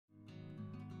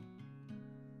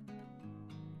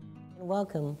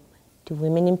Welcome to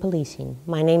Women in Policing.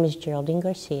 My name is Geraldine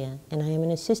Garcia, and I am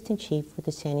an Assistant Chief with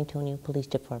the San Antonio Police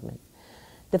Department.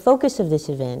 The focus of this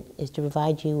event is to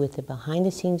provide you with a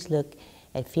behind-the-scenes look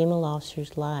at female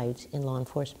officers' lives in law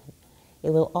enforcement.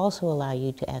 It will also allow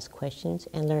you to ask questions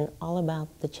and learn all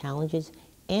about the challenges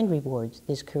and rewards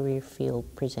this career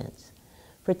field presents.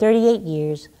 For 38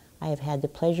 years, I have had the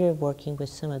pleasure of working with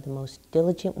some of the most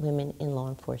diligent women in law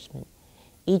enforcement.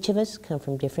 Each of us come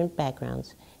from different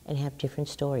backgrounds and have different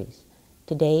stories.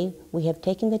 Today, we have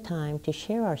taken the time to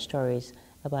share our stories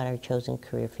about our chosen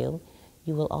career field.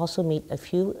 You will also meet a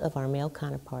few of our male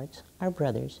counterparts, our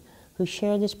brothers, who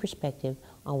share this perspective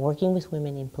on working with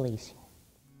women in policing.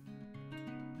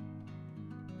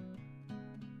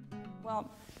 Well,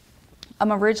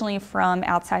 I'm originally from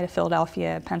outside of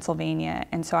Philadelphia, Pennsylvania,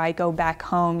 and so I go back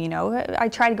home, I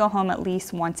try to go home at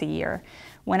least once a year.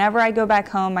 Whenever I go back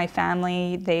home, my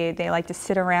family, they like to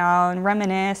sit around,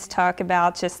 reminisce, talk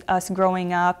about just us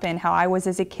growing up and how I was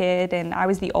as a kid, and I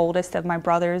was the oldest of my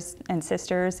brothers and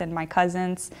sisters and my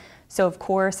cousins. So of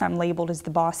course I'm labeled as the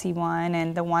bossy one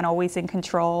and the one always in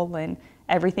control, and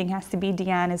everything has to be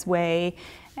Deanna's way.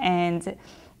 And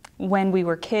when we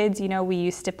were kids, we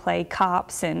used to play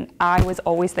cops, and I was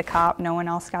always the cop. No one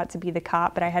else got to be the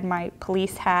cop, but I had my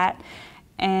police hat.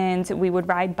 And we would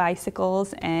ride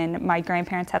bicycles, and my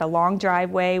grandparents had a long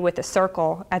driveway with a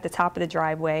circle at the top of the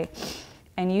driveway.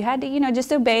 And you had to,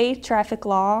 just obey traffic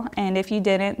law, and if you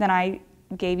didn't, then I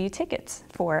gave you tickets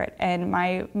for it. And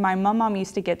my mom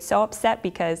used to get so upset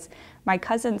because my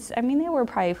cousins, they were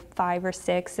probably 5 or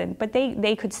 6, but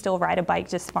they could still ride a bike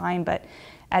just fine, but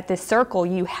at this circle,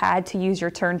 you had to use your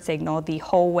turn signal the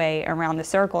whole way around the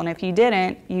circle, and if you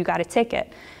didn't, you got a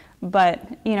ticket.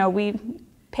 But, we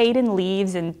paid in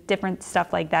leaves and different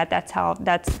stuff like that.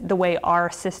 That's the way our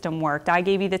system worked. I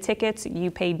gave you the tickets, you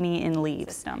paid me in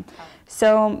leaves.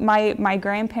 So my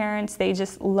grandparents, they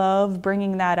just love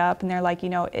bringing that up, and they're like,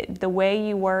 the way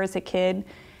you were as a kid,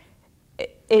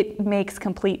 it makes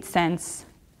complete sense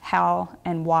how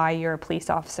and why you're a police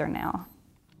officer now.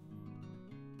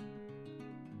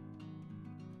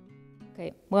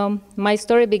 Okay, well, my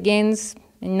story begins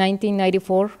in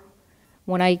 1994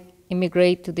 when I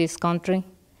immigrated to this country.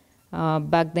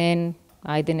 Back then,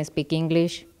 I didn't speak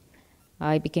English.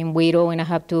 I became widow, and I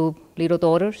have 2 little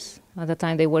daughters. At the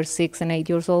time, they were 6 and 8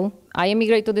 years old. I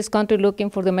immigrated to this country looking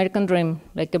for the American dream,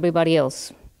 like everybody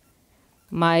else.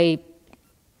 My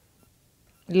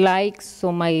likes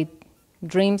or my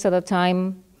dreams at the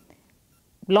time,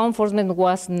 law enforcement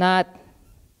was not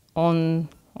on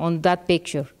that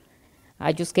picture.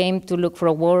 I just came to look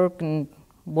for work and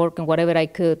whatever I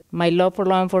could. My love for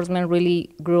law enforcement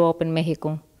really grew up in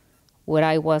Mexico, where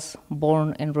I was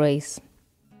born and raised.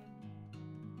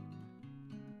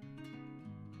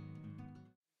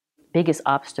 Biggest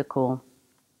obstacle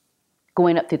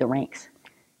going up through the ranks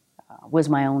was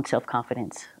my own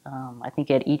self-confidence. I think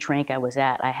at each rank I was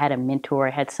at, I had a mentor.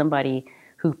 I had somebody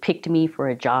who picked me for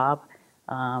a job.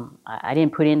 I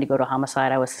didn't put in to go to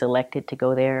homicide. I was selected to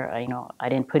go there. I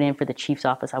didn't put in for the chief's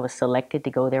office. I was selected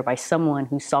to go there by someone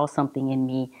who saw something in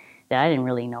me that I didn't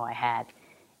really know I had.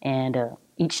 And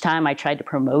each time I tried to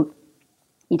promote,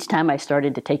 each time I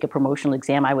started to take a promotional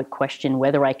exam, I would question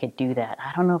whether I could do that.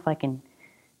 I don't know if I can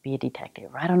be a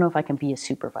detective, or I don't know if I can be a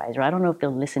supervisor. I don't know if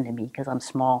they'll listen to me because I'm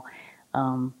small.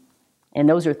 And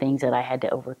those are things that I had to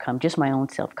overcome, just my own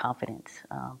self-confidence.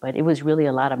 But it was really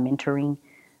a lot of mentoring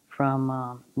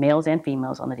from males and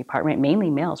females on the department, mainly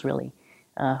males really,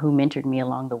 who mentored me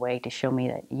along the way to show me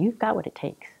that you've got what it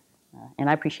takes.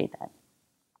 And I appreciate that.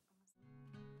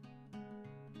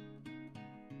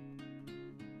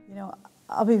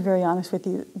 I'll be very honest with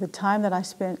you. The time that I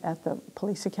spent at the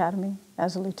police academy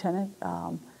as a lieutenant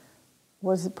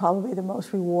was probably the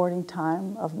most rewarding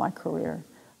time of my career.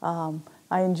 I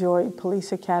enjoyed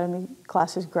police academy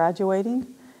classes graduating.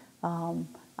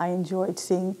 I enjoyed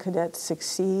seeing cadets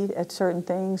succeed at certain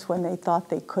things when they thought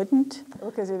they couldn't.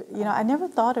 Because, I never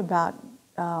thought about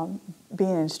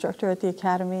being an instructor at the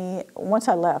academy. Once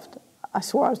I left, I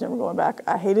swore I was never going back.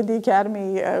 I hated the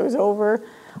academy. It was over.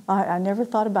 I never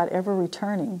thought about ever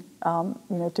returning,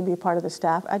 to be a part of the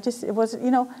staff. I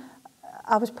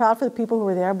was proud for the people who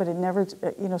were there, but it never,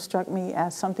 struck me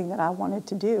as something that I wanted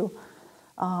to do.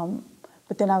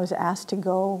 But then I was asked to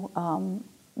go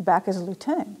back as a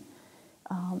lieutenant.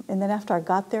 And then after I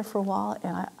got there for a while,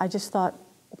 and I just thought,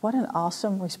 what an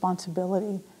awesome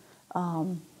responsibility.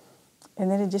 And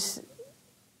then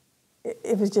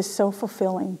it was just so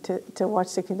fulfilling to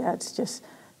watch the cadets just,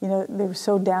 they were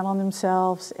so down on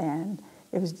themselves, and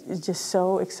it was just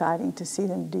so exciting to see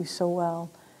them do so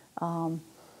well.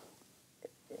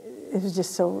 it was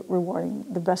just so rewarding,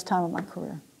 the best time of my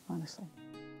career, honestly.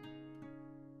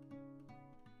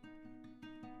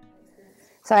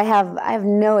 So I have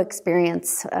no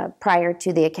experience prior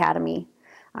to the academy.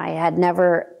 I had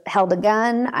never held a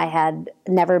gun. I had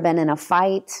never been in a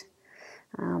fight.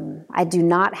 I do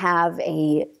not have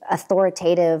a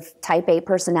authoritative type A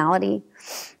personality.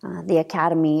 The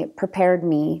academy prepared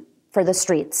me for the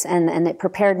streets, and it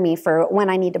prepared me for when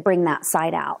I need to bring that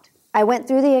side out. I went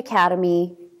through the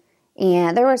academy,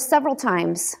 and there were several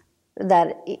times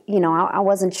that, you know, I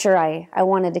wasn't sure I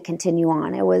wanted to continue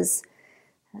on. It was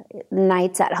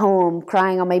nights at home,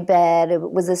 crying on my bed.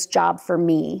 Was this job for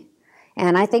me?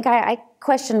 And I think I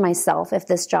questioned myself if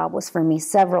this job was for me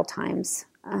several times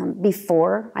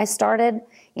before I started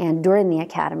and during the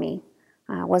academy.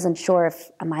 I wasn't sure if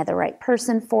am I the right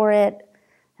person for it?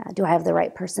 Do I have the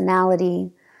right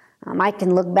personality? I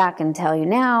can look back and tell you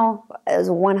now, it was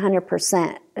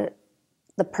 100%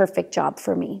 the perfect job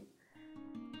for me.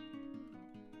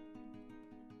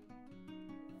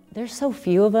 There's so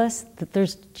few of us that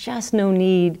there's just no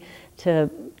need to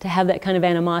have that kind of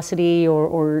animosity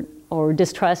or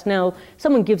distrust. Now,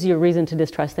 someone gives you a reason to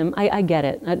distrust them, I get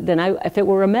it. If it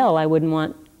were a male, I wouldn't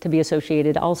want to be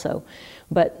associated also.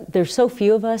 But there's so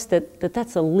few of us that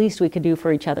that's the least we could do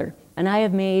for each other. And I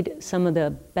have made some of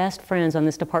the best friends on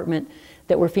this department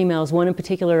that were females. One in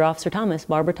particular, Officer Thomas,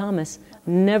 Barbara Thomas,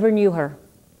 never knew her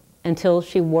until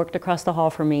she worked across the hall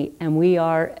from me, and we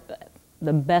are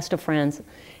the best of friends.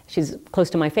 She's close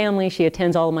to my family. She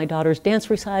attends all of my daughter's dance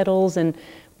recitals,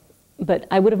 but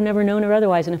I would have never known her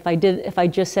otherwise. And if I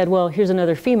just said, well, here's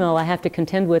another female I have to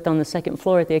contend with on the second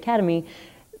floor at the academy,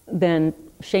 then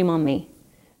shame on me.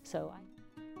 So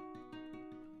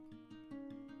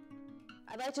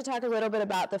I'd like to talk a little bit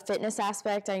about the fitness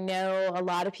aspect. I know a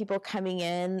lot of people coming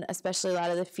in, especially a lot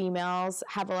of the females,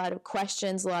 have a lot of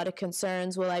questions, a lot of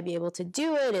concerns. Will I be able to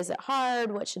do it? Is it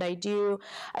hard? What should I do?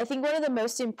 I think one of the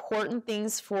most important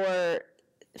things for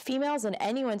females and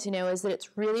anyone to know is that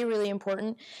it's really, really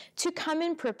important to come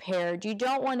in prepared. You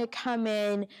don't want to come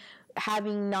in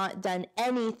having not done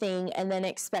anything and then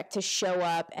expect to show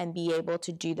up and be able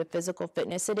to do the physical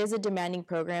fitness. It is a demanding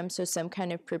program, so some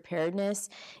kind of preparedness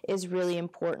is really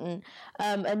important.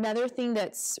 Another thing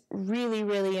that's really,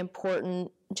 really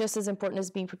important, just as important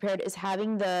as being prepared, is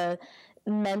having the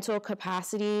mental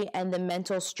capacity and the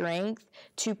mental strength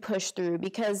to push through,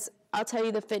 because I'll tell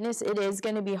you, the fitness, it is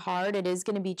going to be hard, it is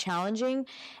going to be challenging,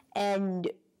 and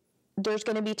there's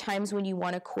going to be times when you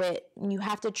want to quit, and you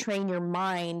have to train your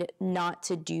mind not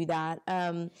to do that.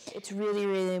 It's really,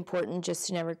 really important just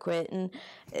to never quit, and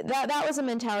that was a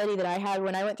mentality that I had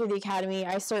when I went through the academy.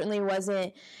 I certainly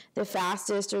wasn't the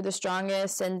fastest or the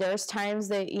strongest, and there's times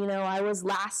that, you know, I was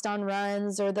last on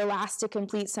runs or the last to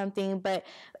complete something, but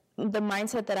the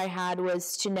mindset that I had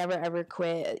was to never ever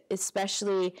quit,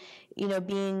 especially, you know,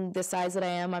 being the size that I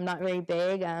am. I'm not very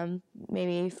big,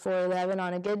 maybe 4'11"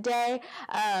 on a good day.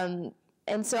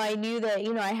 And so I knew that,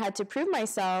 you know, I had to prove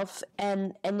myself,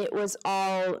 and it was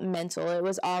all mental. It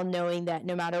was all knowing that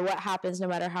no matter what happens, no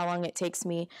matter how long it takes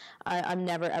me, I'm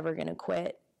never ever going to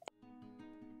quit.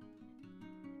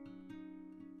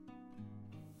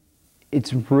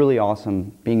 It's really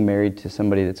awesome being married to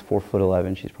somebody that's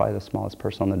 4'11". She's probably the smallest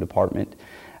person on the department.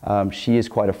 She is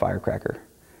quite a firecracker.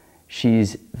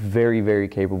 She's very, very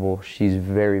capable. She's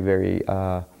very, very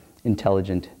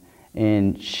intelligent.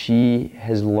 And she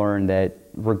has learned that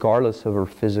regardless of her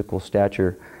physical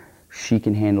stature, she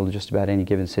can handle just about any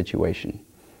given situation.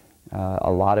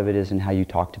 A lot of it is in how you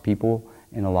talk to people,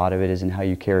 and a lot of it is in how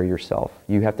you carry yourself.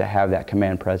 You have to have that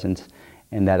command presence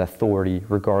and that authority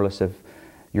regardless of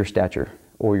your stature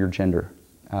or your gender.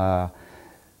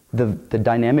 The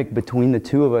dynamic between the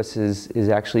two of us is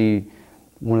actually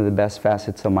one of the best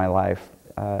facets of my life.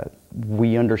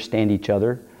 We understand each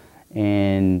other,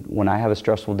 and when I have a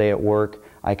stressful day at work,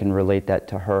 I can relate that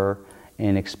to her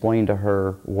and explain to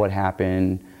her what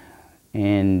happened,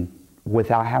 and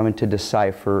without having to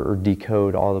decipher or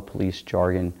decode all the police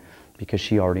jargon, because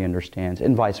she already understands,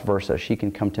 and vice versa. She can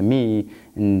come to me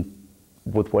and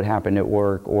with what happened at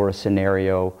work or a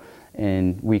scenario,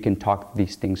 and we can talk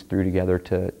these things through together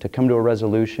to come to a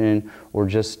resolution or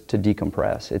just to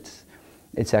decompress.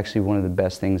 It's actually one of the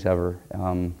best things ever.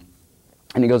 And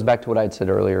it goes back to what I had said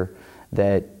earlier,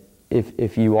 that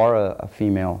if you are a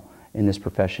female in this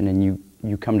profession and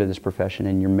you come to this profession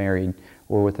and you're married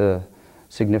or with a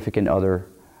significant other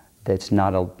that's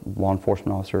not a law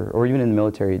enforcement officer or even in the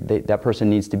military, that person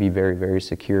needs to be very, very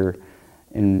secure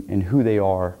in who they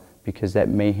are, because that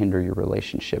may hinder your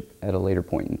relationship at a later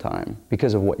point in time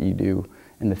because of what you do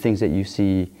and the things that you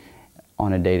see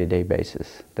on a day-to-day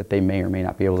basis that they may or may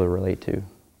not be able to relate to.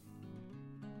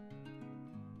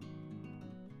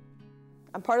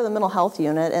 I'm part of the mental health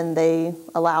unit, and they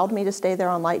allowed me to stay there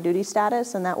on light duty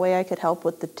status, and that way I could help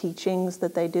with the teachings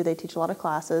that they do. They teach a lot of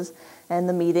classes and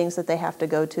the meetings that they have to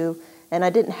go to, and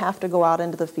I didn't have to go out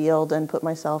into the field and put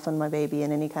myself and my baby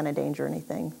in any kind of danger or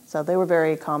anything. So they were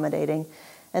very accommodating.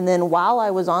 And then while I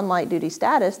was on light duty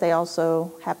status, they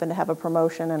also happened to have a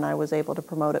promotion, and I was able to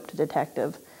promote up to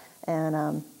detective.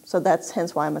 And so that's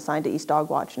hence why I'm assigned to East Dog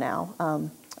Watch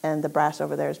now. And the brass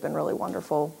over there has been really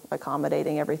wonderful,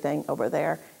 accommodating everything over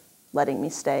there, letting me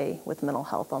stay with mental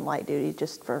health on light duty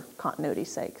just for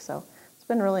continuity's sake. So it's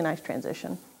been a really nice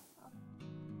transition.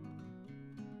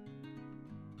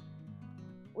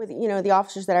 With, you know, the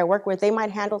officers that I work with, they might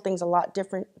handle things a lot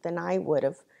different than I would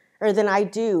have, or than I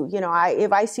do. You know,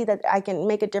 if I see that I can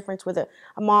make a difference with a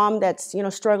mom that's, you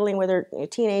know, struggling with her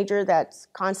teenager that's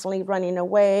constantly running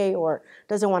away or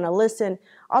doesn't want to listen,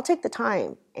 I'll take the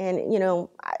time. And, you know,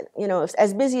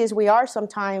 as busy as we are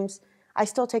sometimes, I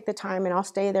still take the time and I'll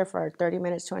stay there for 30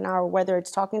 minutes to an hour, whether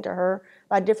it's talking to her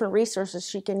about different resources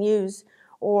she can use,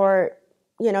 or,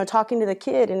 you know, talking to the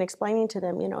kid and explaining to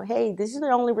them, you know, hey, this is the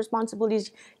only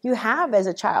responsibilities you have as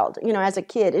a child, you know, as a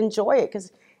kid. Enjoy it,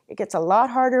 because it gets a lot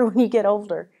harder when you get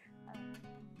older.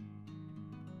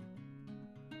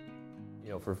 You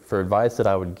know, for advice that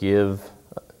I would give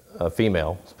a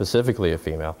female, specifically a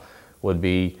female, would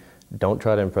be don't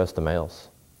try to impress the males.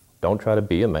 Don't try to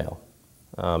be a male.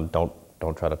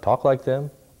 Don't try to talk like them.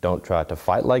 Don't try to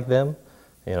fight like them.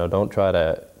 You know, don't try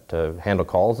to handle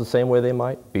calls the same way they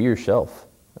might. Be yourself.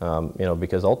 You know,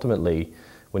 because ultimately,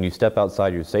 when you step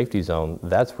outside your safety zone,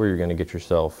 that's where you're going to get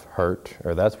yourself hurt,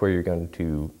 or that's where you're going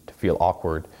to feel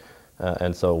awkward.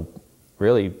 And so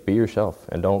really be yourself,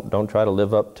 and don't try to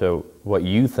live up to what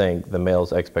you think the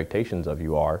male's expectations of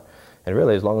you are. And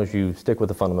really, as long as you stick with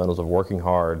the fundamentals of working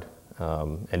hard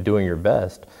and doing your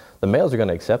best, the males are going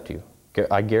to accept you.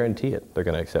 I guarantee it, they're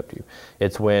going to accept you.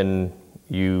 It's when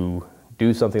you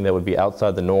do something that would be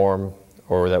outside the norm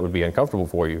or that would be uncomfortable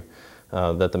for you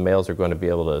that the males are going to be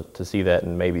able to see that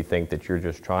and maybe think that you're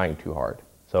just trying too hard.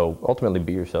 So ultimately,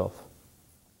 be yourself.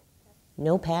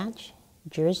 No patch,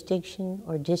 jurisdiction,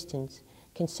 or distance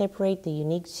can separate the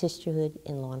unique sisterhood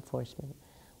in law enforcement.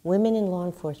 Women in law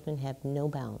enforcement have no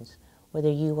bounds.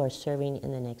 Whether you are serving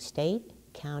in the next state,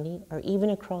 county, or even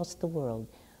across the world,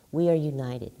 we are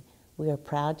united. We are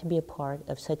proud to be a part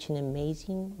of such an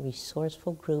amazing,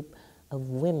 resourceful group of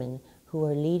women who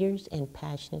are leaders and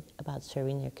passionate about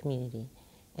serving their community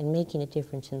and making a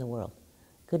difference in the world.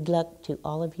 Good luck to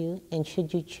all of you, and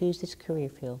should you choose this career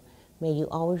field, may you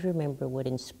always remember what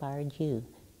inspired you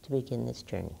to begin this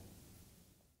journey.